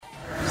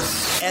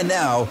And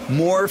now,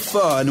 more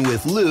fun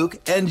with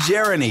Luke and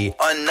Jeremy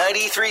on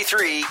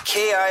 93.3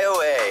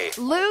 KIOA.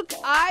 Luke,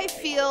 I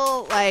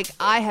feel like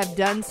I have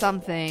done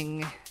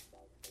something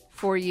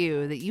for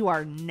you that you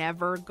are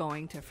never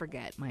going to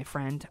forget, my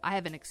friend. I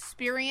have an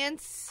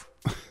experience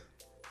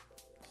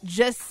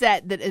just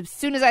set that as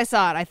soon as I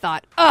saw it, I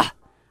thought, I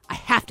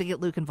have to get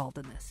Luke involved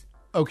in this.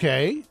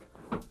 Okay.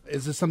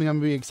 Is this something I'm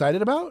going to be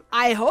excited about?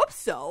 I hope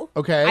so.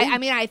 Okay. I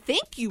mean, I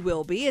think you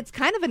will be. It's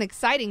kind of an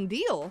exciting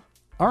deal.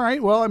 All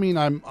right. Well, I mean,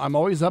 I'm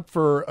always up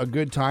for a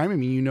good time. I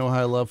mean, you know how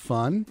I love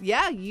fun.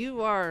 Yeah,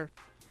 you are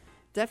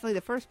definitely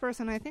the first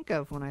person I think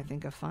of when I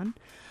think of fun.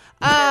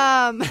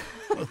 That's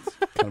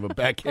kind of a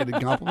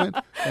backhanded compliment.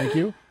 Thank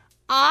you.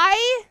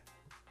 I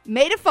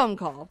made a phone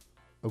call.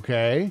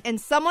 Okay.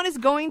 And someone is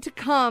going to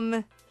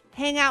come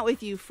hang out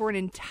with you for an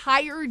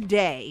entire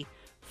day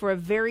for a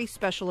very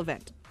special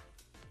event.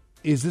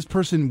 Is this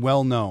person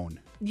well known?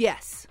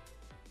 Yes.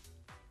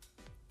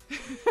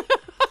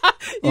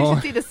 You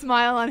should see the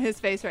smile on his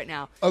face right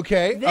now.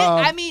 Okay.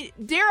 I mean,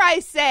 dare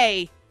I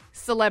say,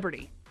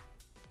 celebrity.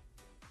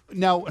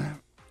 Now,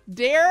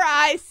 dare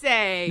I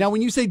say. Now,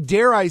 when you say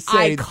dare I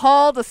say. I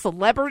called a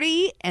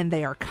celebrity, and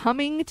they are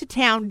coming to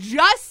town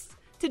just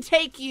to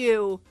take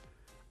you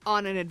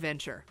on an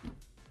adventure.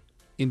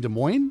 In Des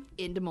Moines?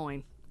 In Des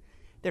Moines.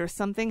 There's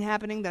something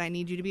happening that I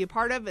need you to be a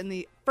part of, and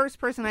the first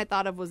person I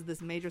thought of was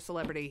this major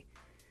celebrity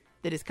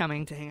that is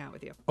coming to hang out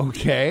with you.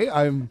 Okay.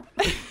 I'm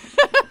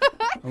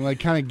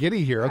like kind of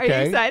giddy here. Okay.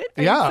 Are you excited?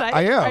 I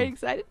am. Are you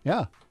excited?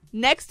 Yeah.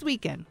 Next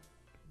weekend,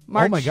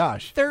 March oh my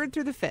gosh. 3rd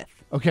through the 5th.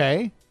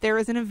 Okay. There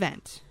is an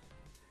event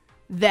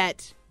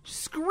that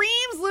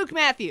screams Luke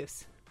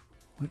Matthews.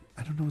 What?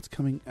 I don't know what's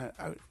coming.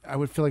 I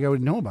would feel like I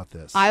would know about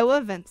this. Iowa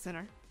Event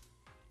Center.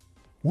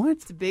 What?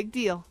 It's a big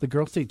deal. The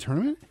Girls State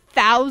Tournament?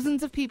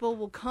 Thousands of people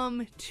will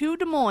come to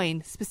Des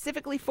Moines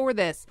specifically for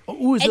this.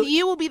 Oh, and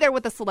you will be there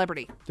with a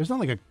celebrity. There's not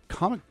like a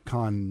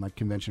Comic-Con like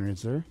convention,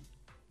 is there?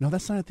 No,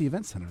 that's not at the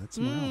event center. That's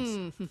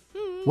somewhere else.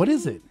 What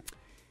is it?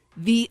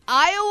 The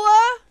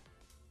Iowa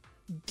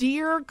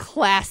Deer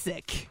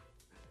Classic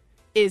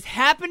is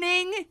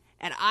happening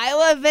at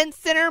Iowa Event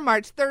Center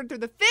March 3rd through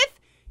the 5th.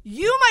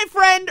 You, my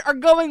friend, are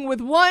going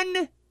with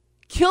one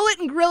Kill It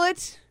and Grill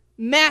It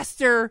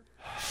master,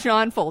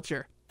 Sean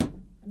Fulcher.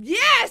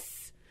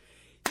 Yes!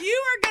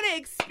 You are going to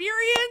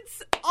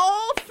experience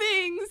all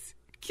things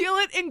Kill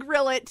It and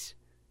Grill It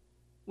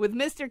with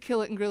Mr.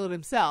 Kill It and Grill It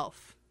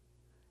himself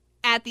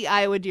at the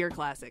Iowa Deer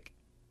Classic.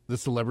 The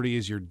celebrity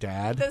is your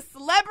dad? The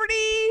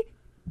celebrity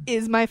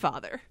is my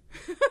father.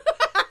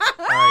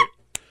 All right.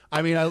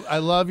 I mean, I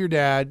love your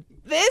dad.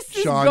 This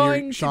is Sean,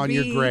 going to Sean, be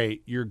you're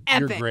great. You're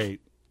great.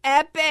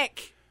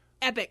 Epic.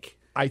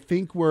 I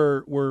think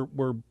we're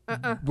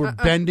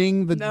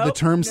bending the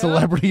term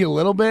celebrity a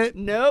little bit.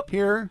 Nope.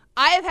 Here.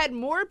 I have had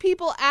more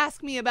people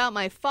ask me about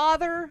my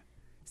father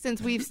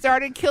since we've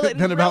started Kill It and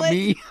than Grill about It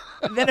me.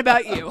 Than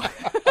about you.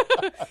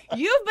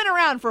 You've been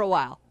around for a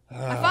while.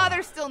 My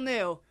father's still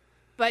new,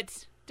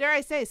 but dare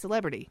I say,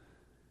 celebrity.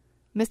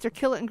 Mr.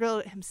 Kill It and Grill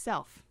It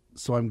himself.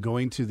 So I'm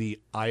going to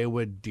the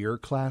Iowa Deer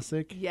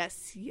Classic?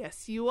 Yes,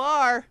 you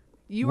are.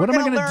 What am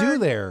I going to do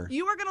there?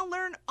 You are going to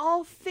learn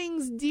all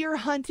things deer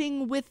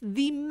hunting with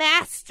the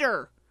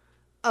master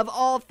of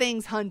all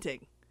things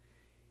hunting.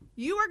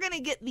 You are going to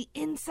get the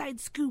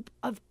inside scoop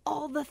of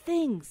all the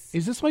things.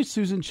 Is this why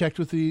Susan checked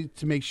with me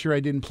to make sure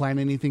I didn't plan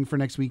anything for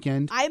next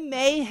weekend? I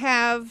may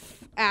have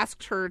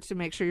asked her to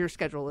make sure your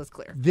schedule is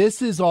clear.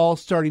 This is all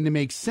starting to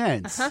make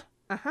sense.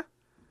 Are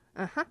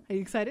you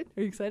excited?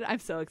 I'm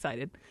so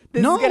excited.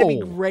 This is going to be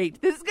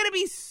great. This is going to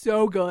be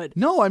so good.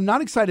 No, I'm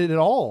not excited at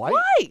all.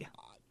 Why?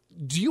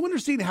 Do you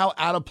understand how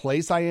out of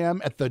place I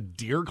am at the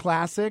Deer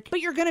Classic?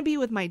 But you're going to be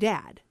with my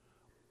dad.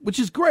 Which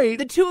is great.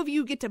 The two of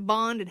you get to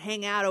bond and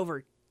hang out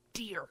over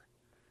deer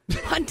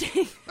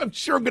hunting. I'm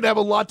sure I'm going to have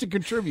a lot to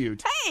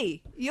contribute.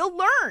 Hey, you'll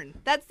learn.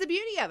 That's the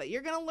beauty of it.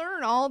 You're going to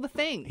learn all the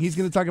things. He's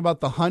going to talk about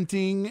the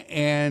hunting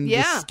and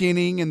the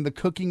skinning and the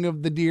cooking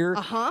of the deer.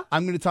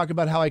 I'm going to talk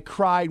about how I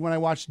cried when I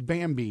watched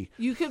Bambi.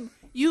 You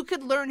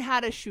could learn how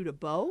to shoot a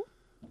bow.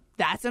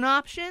 That's an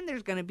option.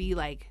 There's going to be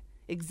like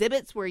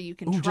exhibits where you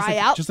can try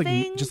out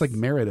things. Just like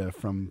Merida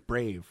from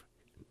Brave.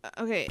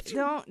 Okay,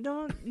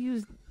 don't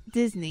use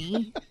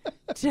Disney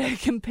to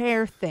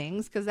compare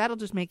things because that'll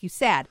just make you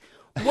sad.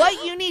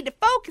 What you need to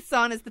focus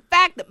on is the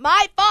fact that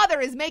my father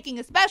is making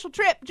a special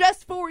trip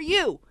just for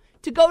you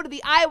to go to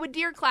the Iowa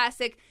Deer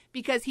Classic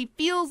because he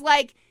feels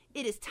like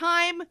it is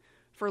time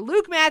for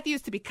Luke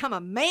Matthews to become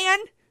a man.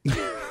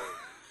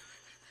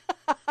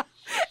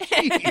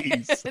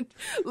 And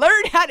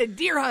learn how to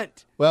deer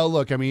hunt. Well,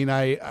 look, I mean,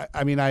 I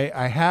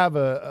have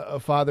a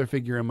father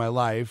figure in my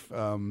life.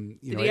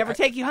 Did he ever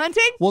take you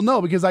hunting? Well,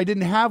 no, because I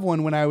didn't have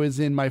one when I was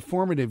in my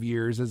formative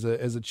years as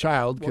a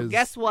child. Well,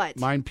 guess what?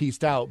 Mine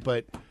pieced out.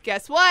 But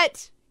guess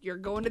what? You're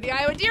going to the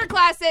Iowa Deer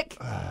Classic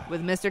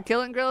with Mr.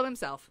 Kill and Grill It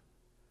himself.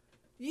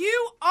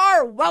 You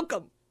are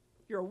welcome.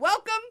 You're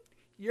welcome.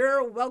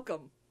 You're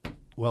welcome.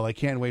 Well, I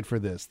can't wait for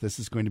this. This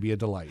is going to be a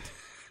delight.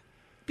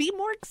 Be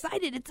more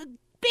excited. It's a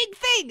big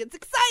thing. It's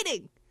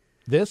exciting.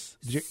 This,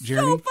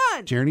 so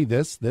fun. Jeremy,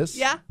 this.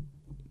 Yeah.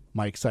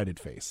 My excited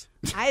face.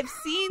 I've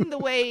seen the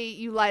way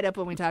you light up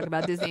when we talk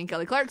about Disney and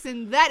Kelly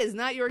Clarkson. That is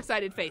not your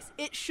excited face.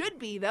 It should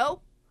be,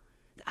 though.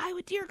 The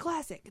Iowa Deer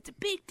Classic. It's a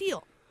big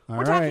deal.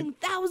 We're talking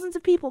thousands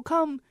of people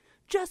come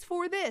just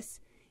for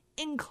this,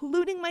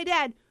 including my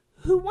dad,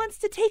 who wants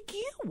to take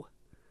you.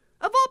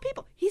 Of all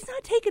people. He's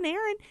not taking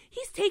Aaron.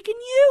 He's taking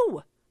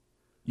you.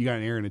 You got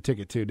an Aaron a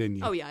ticket, too, didn't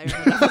you? Oh, yeah. Aaron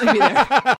will definitely be there.